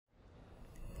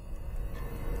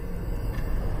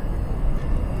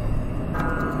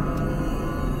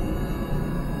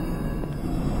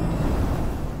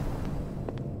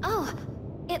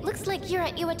It looks like you're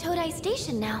at Iwatodai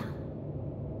Station now.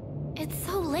 It's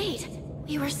so late.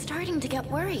 We were starting to get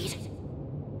worried.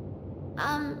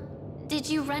 Did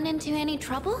you run into any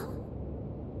trouble?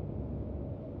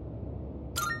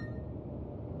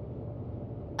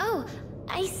 Oh,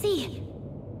 I see.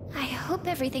 I hope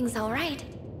everything's alright.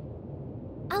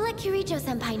 I'll let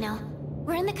Kirijo-senpai know.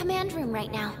 We're in the command room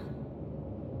right now.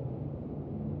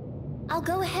 I'll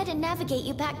go ahead and navigate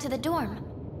you back to the dorm.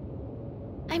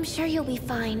 I'm sure you'll be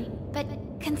fine, but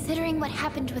considering what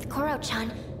happened with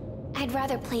Koro-chan, I'd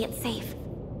rather play it safe.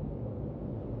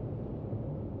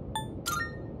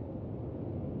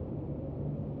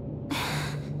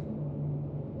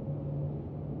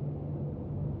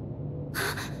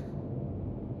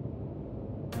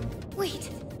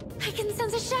 Wait, I can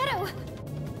sense a shadow!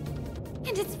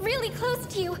 And it's really close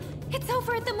to you! It's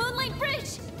over at the Moonlight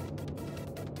Bridge!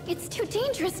 It's too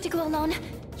dangerous to go alone.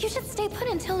 You should stay put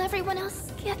until everyone else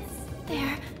gets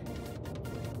there.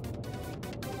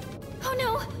 Oh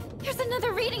no! There's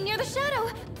another reading near the shadow!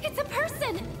 It's a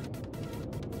person!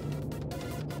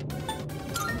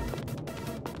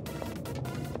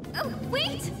 Oh,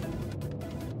 wait!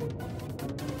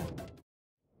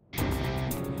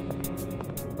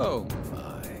 Oh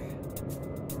my.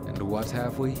 And what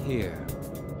have we here?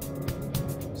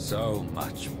 So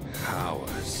much power,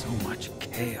 so much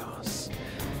chaos.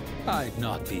 I'd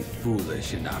not be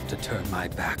foolish enough to turn my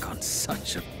back on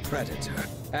such a predator.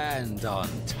 And on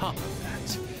top of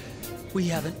that, we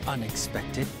have an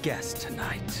unexpected guest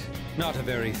tonight. Not a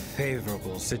very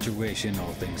favorable situation,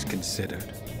 all things considered.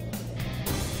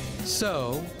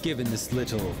 So, given this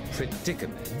little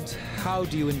predicament, how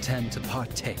do you intend to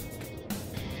partake?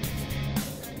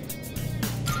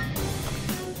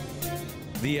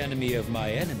 The enemy of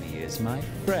my enemy is my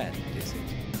friend, is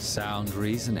it? Sound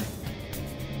reasoning.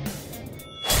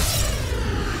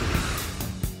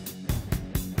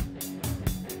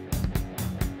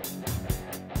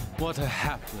 What a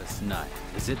hapless night,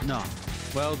 is it not?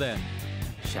 Well then,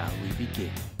 shall we begin?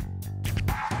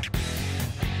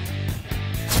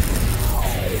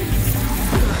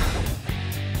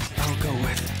 I'll go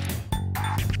with it.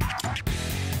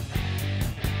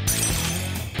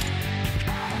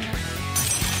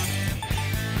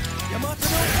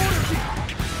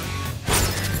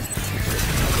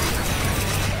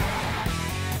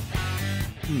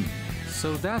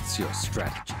 So that's your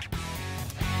strategy.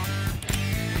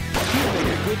 You make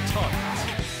a good target.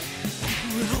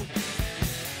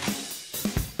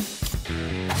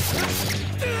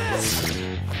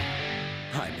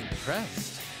 I'm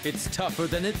impressed. It's tougher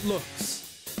than it looks.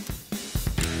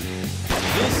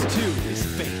 This too is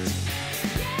fate.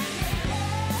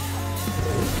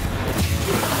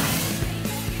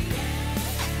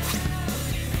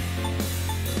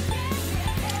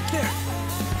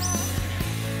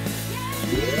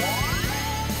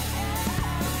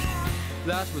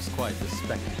 That was quite the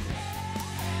spectacle.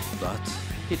 But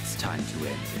it's time to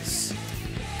end this.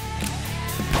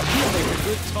 You made a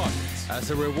good target. As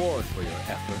a reward for your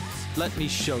efforts, let me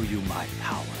show you my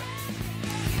power.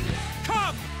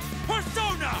 Come!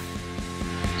 Persona!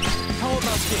 How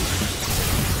about this?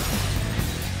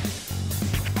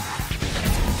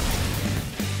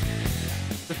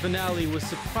 The finale was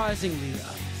surprisingly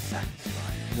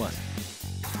unsatisfying, wasn't it?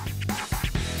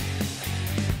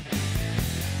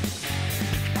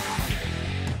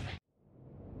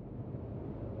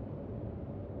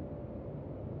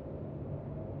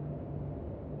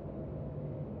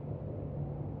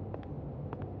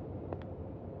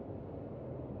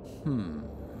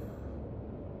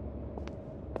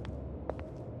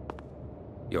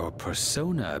 Your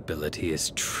persona ability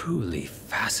is truly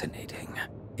fascinating.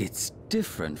 It's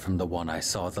different from the one I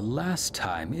saw the last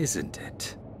time, isn't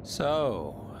it?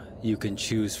 So, you can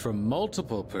choose from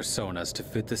multiple personas to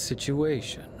fit the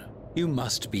situation. You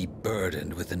must be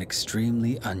burdened with an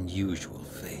extremely unusual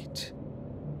fate.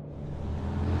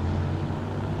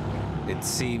 It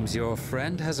seems your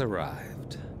friend has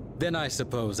arrived. Then I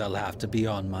suppose I'll have to be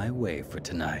on my way for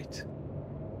tonight.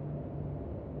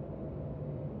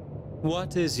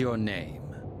 What is your name?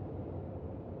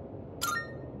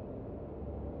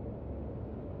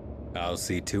 I'll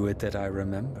see to it that I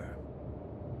remember.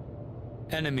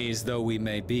 Enemies though we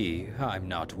may be, I'm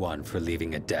not one for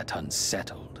leaving a debt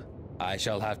unsettled. I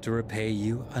shall have to repay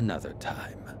you another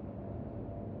time.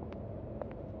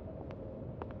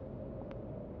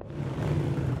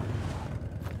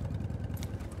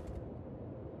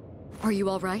 Are you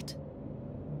all right?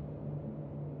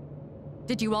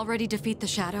 Did you already defeat the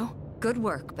Shadow? Good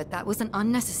work, but that was an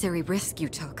unnecessary risk you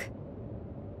took.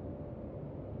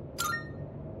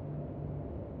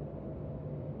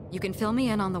 You can fill me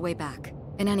in on the way back.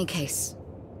 In any case,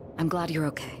 I'm glad you're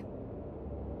okay.